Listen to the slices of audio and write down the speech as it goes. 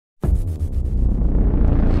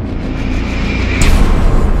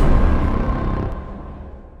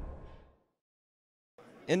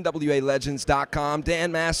NWALegends.com.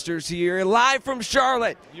 Dan Masters here, live from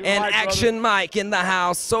Charlotte. You're and right, Action brother. Mike in the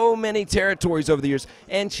house. So many territories over the years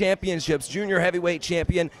and championships. Junior heavyweight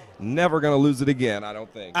champion. Never going to lose it again, I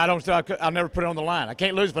don't think. I'll never put it on the line. I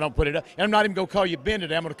can't lose if I don't put it up. And I'm not even going to call you Ben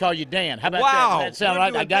today. I'm going to call you Dan. How about Wow. that? Does that sound We're right?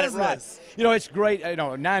 I doing got business. it right. You know, it's great.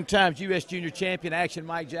 9 times U.S. Junior Champion, Action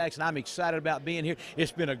Mike Jackson. I'm excited about being here.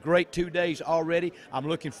 It's been a great 2 days already. I'm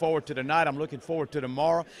looking forward to tonight. I'm looking forward to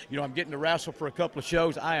tomorrow. You know, I'm getting to wrestle for a couple of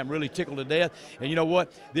shows. I am really tickled to death. And you know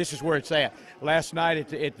what? This is where it's at. Last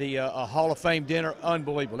night at the Hall of Fame dinner,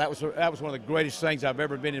 unbelievable. That was one of the greatest things I've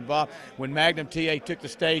ever been involved. When Magnum TA took the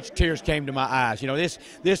stage, tears came to my eyes. You know, this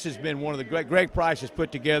has been one of the great. Greg Price has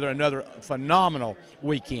put together another phenomenal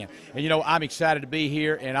weekend. And, you know, I'm excited to be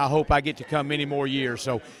here, and I hope I get to come many more years.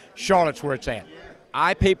 So Charlotte's where it's at.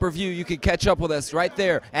 iPay-per-view, you can catch up with us right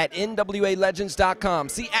there at NWALegends.com.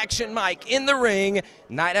 See Action Mike in the ring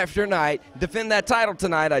night after night. Defend that title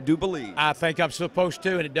tonight, I do believe. I think I'm supposed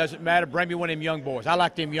to, and it doesn't matter. Bring me one of them young boys. I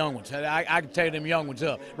like them young ones. I can tear them young ones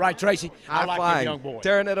up. Right, Tracy? I like them young boys.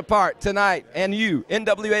 Tearing it apart tonight. And you,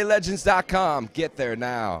 NWALegends.com. Get there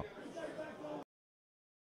now.